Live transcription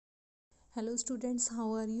Hello students,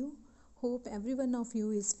 how are you? Hope every one of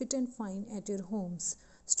you is fit and fine at your homes.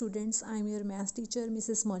 Students, I am your math teacher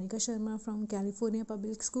Mrs. Monica Sharma from California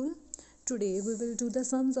Public School. Today we will do the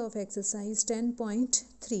sums of exercise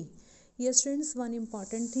 10.3. Yes students, one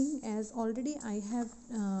important thing, as already I have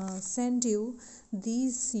sent you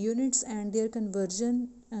these units and their conversion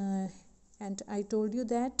and I told you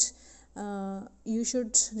that you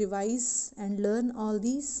should revise and learn all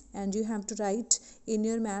these, and you have to write in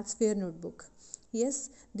your maths fair notebook. Yes,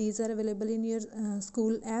 these are available in your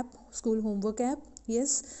school homework app.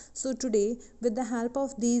 Yes, so today with the help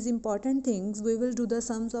of these important things we will do the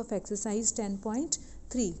sums of exercise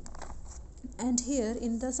 10.3. and here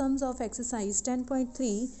in the sums of exercise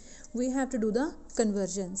 10.3 we have to do the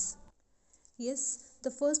conversions. Yes,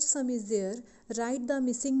 the first sum is there. Write the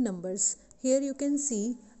missing numbers. Here you can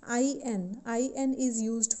see IN. IN is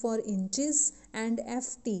used for inches, and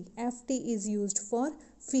FT. FT is used for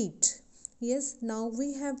feet. Yes, now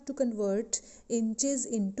we have to convert inches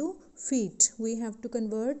into feet. We have to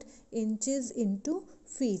convert inches into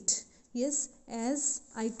feet. Yes, as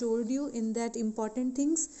I told you in that important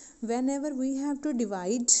things, whenever we have to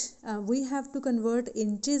divide, we have to convert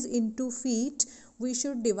inches into feet, we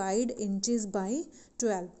should divide inches by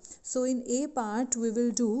 12. So in A part we will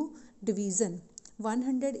do division.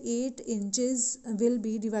 108 inches will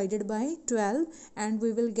be divided by 12 and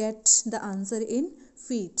we will get the answer in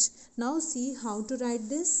feet. Now see how to write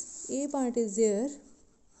this. A part is there.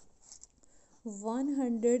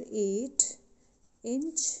 108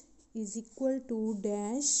 inch is equal to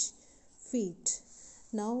dash feet.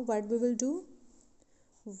 Now what we will do?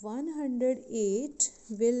 108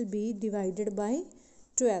 will be divided by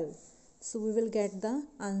 12. So we will get the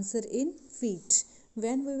answer in feet.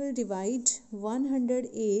 When we will divide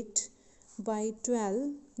 108 by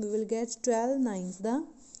 12, we will get 12 nines the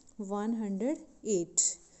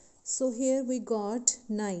 108. So here we got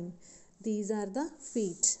 9. These are the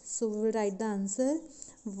feet. So we will write the answer.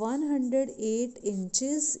 108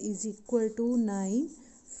 inches is equal to 9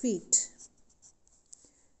 feet.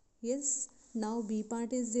 Yes, now B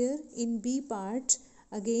part is there. In B part,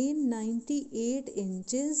 again 98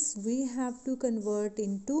 inches we have to convert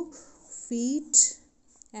into feet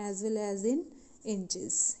as well as in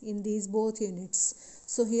inches in these both units.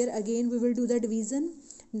 So here again we will do the division.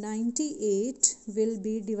 98 will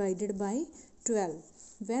be divided by 12.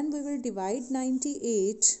 When we will divide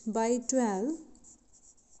 98 by 12,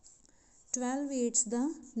 12 8's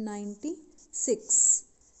the 96.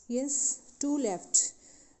 Yes, 2 left.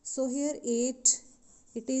 So here 8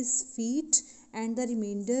 it is feet and the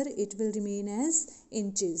remainder it will remain as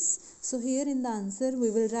inches. So here in the answer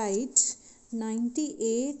we will write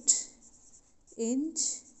 98 inch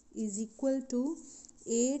is equal to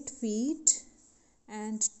 8 feet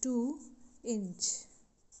and 2 inch.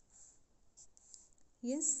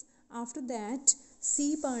 Yes, after that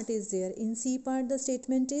C part is there. In C part the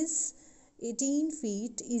statement is 18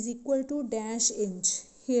 feet is equal to dash inch.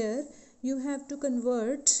 Here you have to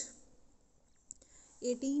convert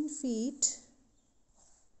 18 feet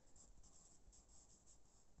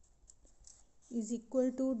is equal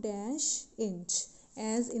to dash inch.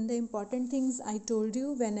 As in the important things I told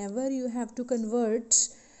you, whenever you have to convert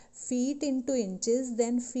feet into inches,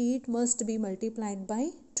 then feet must be multiplied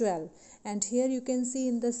by 12. And here you can see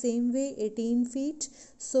in the same way 18 feet.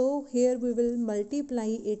 So here we will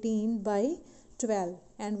multiply 18 by 12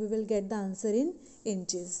 and we will get the answer in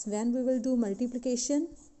inches. When we will do multiplication,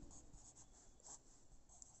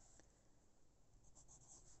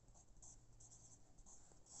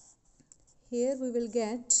 here we will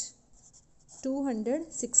get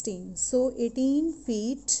 216. So 18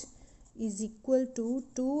 feet is equal to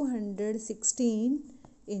 216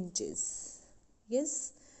 inches.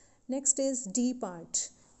 Yes. Next is D part.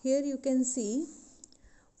 Here you can see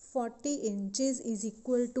 40 inches is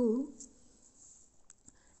equal to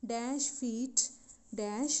dash feet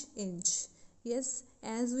dash inch. Yes,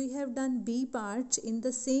 as we have done B part, in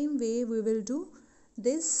the same way we will do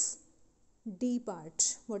this D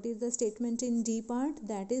part. What is the statement in D part?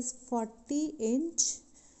 That is 40 inch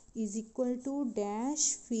is equal to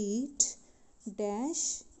dash feet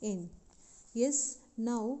dash in. Yes,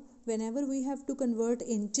 now whenever we have to convert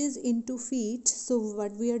inches into feet, so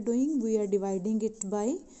what we are doing? We are dividing it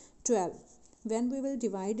by 12. When we will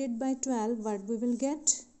divide it by 12, what we will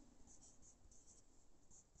get?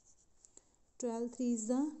 12 3 is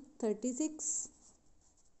the 36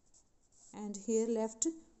 and here left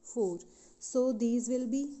 4. So these will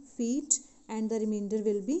be feet and the remainder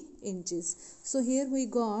will be inches. So here we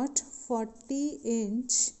got 40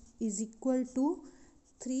 inch is equal to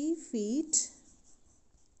 3 feet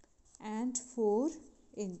and 4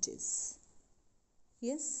 inches.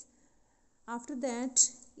 Yes. After that,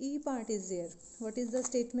 E part is there. What is the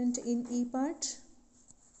statement in E part?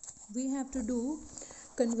 We have to do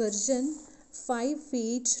conversion 5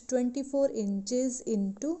 feet 24 inches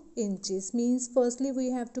into inches. Means firstly we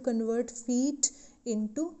have to convert feet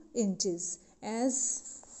into inches.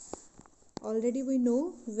 As already we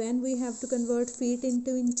know, when we have to convert feet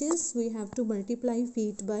into inches, we have to multiply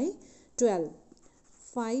feet by 12.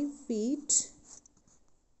 5 feet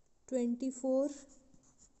 24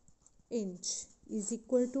 inch is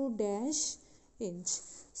equal to dash inch.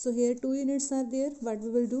 So here 2 units are there. What we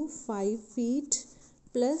will do? 5 feet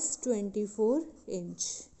plus 24 inch.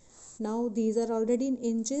 Now these are already in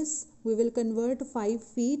inches. We will convert 5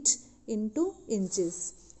 feet into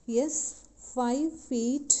inches. Yes, 5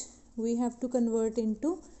 feet we have to convert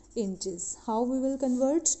into inches. How we will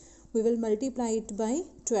convert? We will multiply it by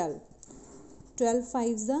 12. 12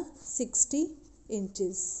 5s are 60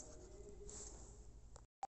 inches.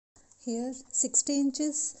 Here 60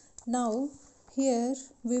 inches. Now here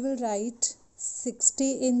we will write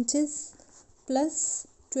 60 inches plus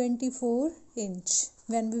 24 inch.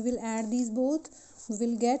 When we will add these both, we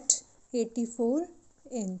will get 84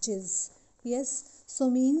 inches. Yes, so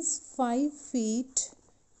means 5 feet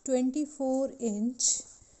 24 inch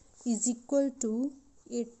is equal to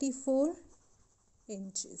 84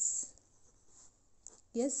 inches.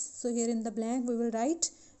 Yes, so here in the blank we will write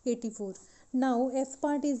 84. Now F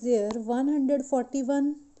part is there,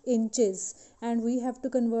 141 inches, and we have to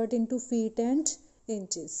convert into feet and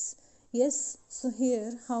inches. Yes, so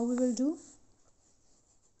here how we will do?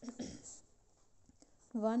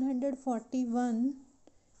 141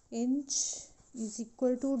 inch is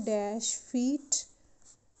equal to dash feet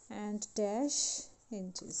and dash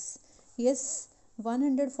inches. Yes,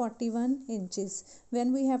 141 inches.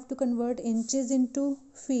 When we have to convert inches into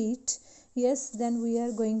feet, yes, then we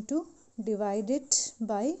are going to divide it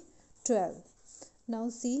by 12. Now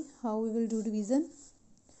see how we will do division.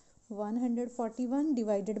 141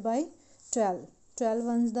 divided by 12. 12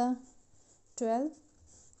 ones the 12.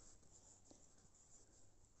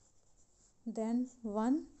 Then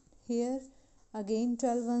 1 here, again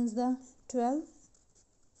 12 ones the 12.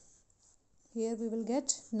 Here we will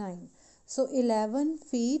get 9. So 11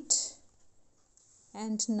 feet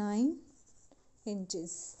and 9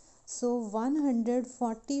 inches. So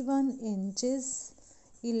 141 inches,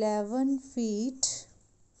 11 feet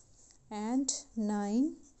and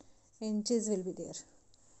 9 inches will be there.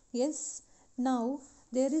 Yes. Now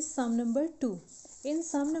there is sum number 2. In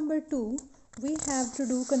sum number 2, we have to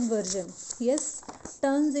do conversion. Yes,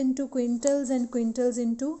 tons into quintals and quintals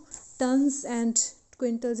into tons and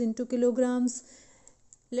quintals into kilograms.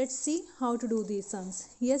 Let's see how to do these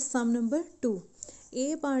sums. Yes, sum number 2.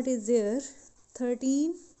 A part is there,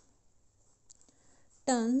 13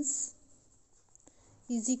 tons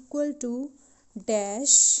is equal to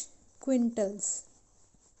dash quintals.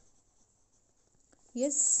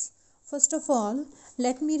 Yes, first of all,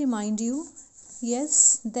 let me remind you,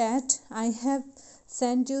 yes, that I have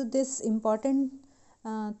sent you this important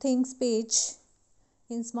things page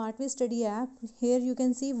in SmartWay Study app. Here you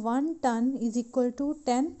can see 1 ton is equal to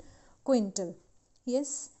 10 quintal.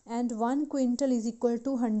 Yes, and 1 quintal is equal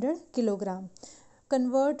to 100 kilogram.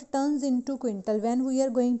 Convert tons into quintal. When we are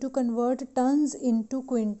going to convert tons into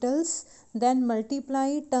quintals, then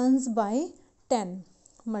multiply tons by 10.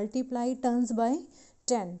 Multiply tons by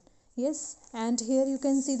 10. Yes, and here you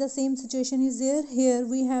can see the same situation is there. Here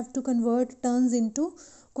we have to convert tons into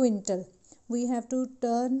quintal. We have to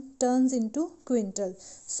turn tons into quintal.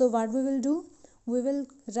 So what we will do? We will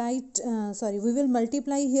we will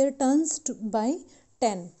multiply here tons by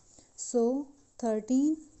 10. So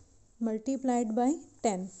 13 multiplied by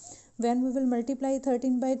 10. When we will multiply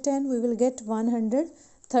 13 by 10, we will get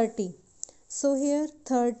 130. So here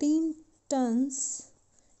 13 tons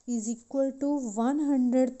is equal to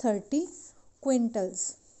 130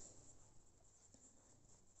 quintals.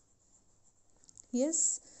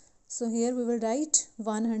 Yes, so here we will write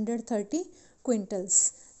 130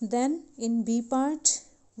 quintals. Then in B part,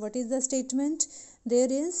 what is the statement?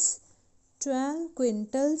 There is 12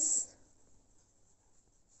 quintals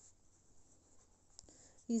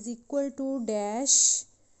is equal to dash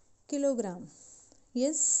kilogram.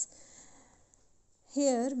 Yes,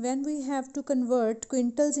 here when we have to convert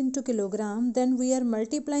quintals into kilogram, then we are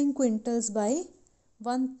multiplying quintals by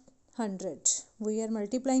 100. We are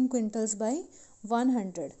multiplying quintals by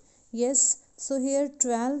 100. Yes, so here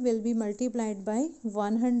 12 will be multiplied by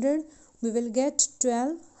 100. We will get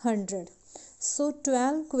 1200. So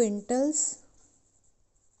 12 quintals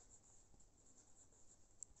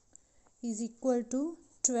is equal to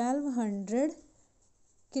 1200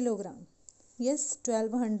 kilogram. Yes,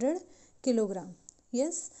 1200 kilogram.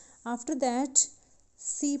 Yes, after that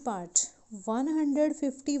C part,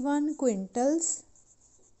 151 quintals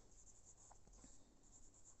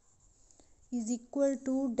is equal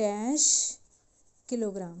to dash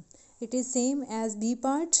kilogram. It is same as B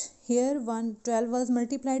part. Here 12 was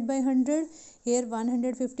multiplied by 100. Here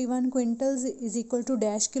 151 quintals is equal to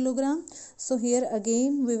dash kilogram. So here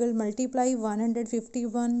again we will multiply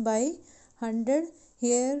 151 by 100.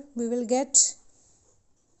 Here we will get,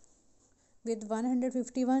 with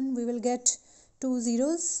 151 we will get two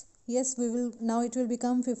zeros. Yes, we will, now it will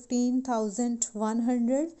become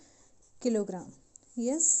 15,100 kilogram.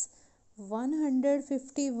 Yes,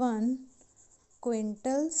 151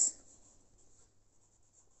 quintals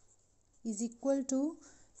is equal to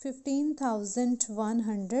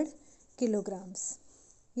 15,100 kilograms.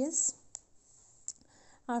 Yes,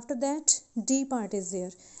 after that D part is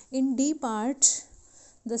there. In D part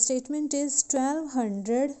the statement is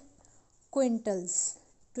 1200 quintals,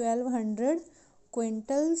 1200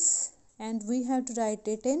 quintals, and we have to write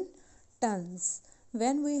it in tons.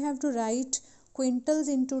 When we have to write quintals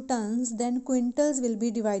into tons, then quintals will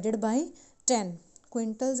be divided by 10.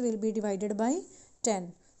 Quintals will be divided by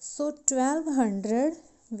 10. So 1200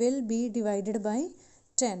 will be divided by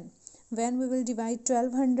 10. When we will divide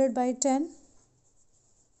 1200 by 10,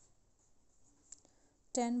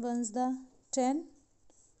 10 ones the 10,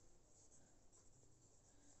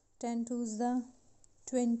 10 twos the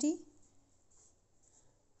 20,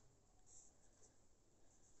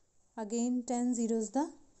 again 10 zeros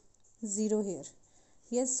the 0 here.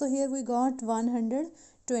 Yes, so here we got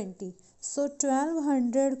 120. So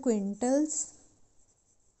 1200 quintals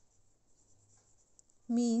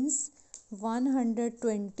means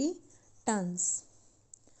 120 tons.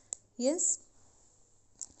 Yes,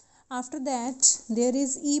 after that there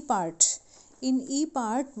is E part. In E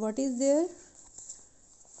part, what is there?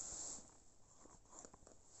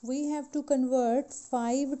 We have to convert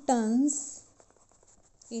 5 tons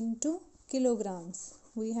into kilograms.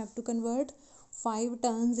 We have to convert 5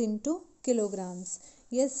 tons into kilograms.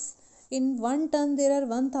 Yes, in 1 ton there are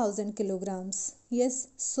 1000 kilograms. Yes,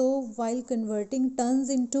 so while converting tons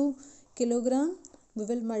into kilogram, we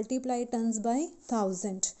will multiply tons by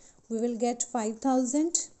 1000. We will get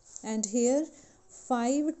 5000, and here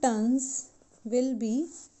 5 tons will be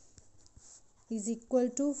is equal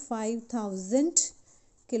to 5000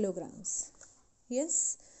 kilograms.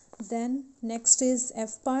 Yes, then next is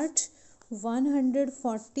F part.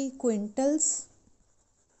 140 quintals,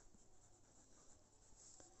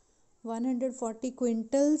 140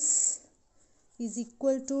 quintals is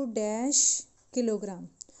equal to dash kilogram.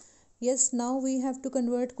 Yes, now we have to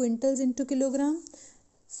convert quintals into kilogram.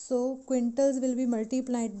 So quintals will be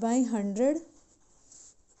multiplied by 100.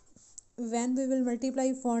 When we will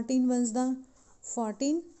multiply 14 ones the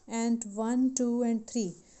 14, and 1, 2 and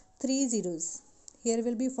 3 zeros. Here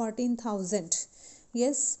will be 14,000.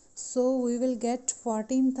 Yes, so we will get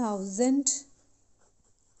 14,000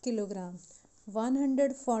 kilogram.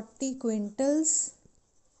 140 quintals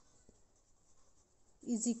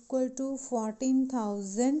is equal to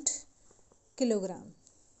 14,000 kilogram.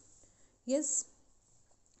 Yes,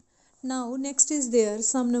 now next is there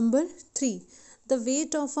sum number 3. The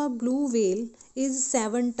weight of a blue whale is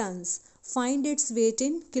 7 tons. Find its weight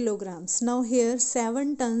in kilograms. Now here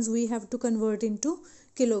 7 tons we have to convert into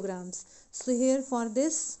kilograms. So here for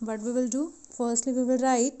this, what we will do? Firstly we will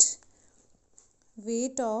write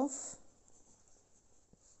weight of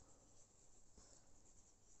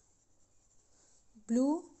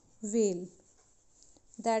blue whale,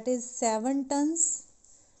 that is 7 tons.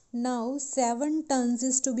 Now 7 tons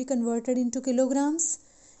is to be converted into kilograms.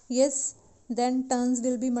 Yes, then tons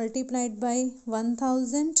will be multiplied by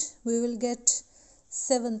 1000. We will get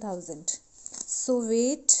 7000. So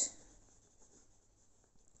weight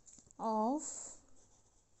of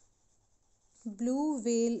blue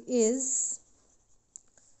whale is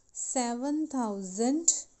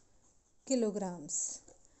 7000 kilograms.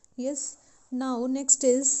 Yes, now next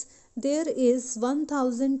is there is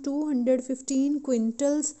 1215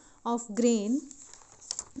 quintals of grain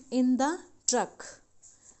in the truck.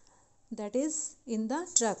 That is in the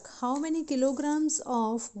truck. How many kilograms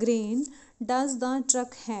of grain does the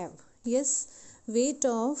truck have? Yes, weight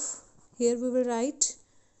of, here we will write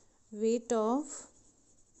weight of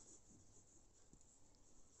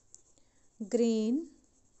grain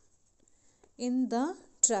in the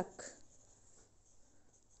truck,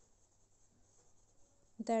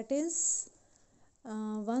 that is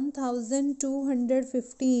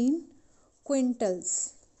 1215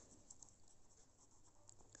 quintals,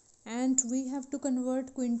 and we have to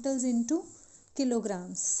convert quintals into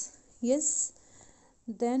kilograms. Yes.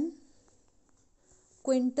 Then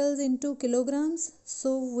quintals into kilograms,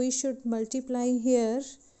 so we should multiply here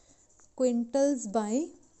quintals by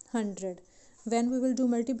 100. When we will do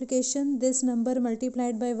multiplication, this number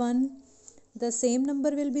multiplied by 1, the same number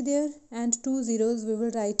will be there, and 2 zeros we will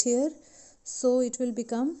write here, so it will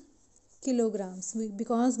become kilograms,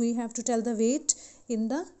 because we have to tell the weight in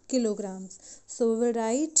the kilograms. So we will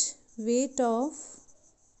write weight of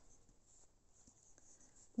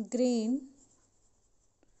grain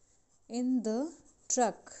in the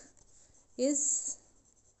truck is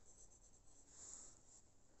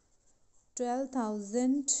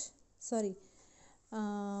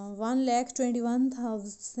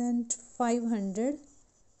 1,21,500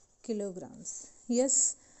 kilograms.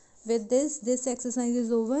 Yes, with this exercise is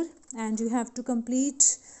over, and you have to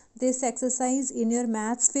complete this exercise in your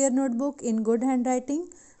maths fair notebook in good handwriting.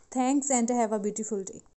 Thanks, and have a beautiful day.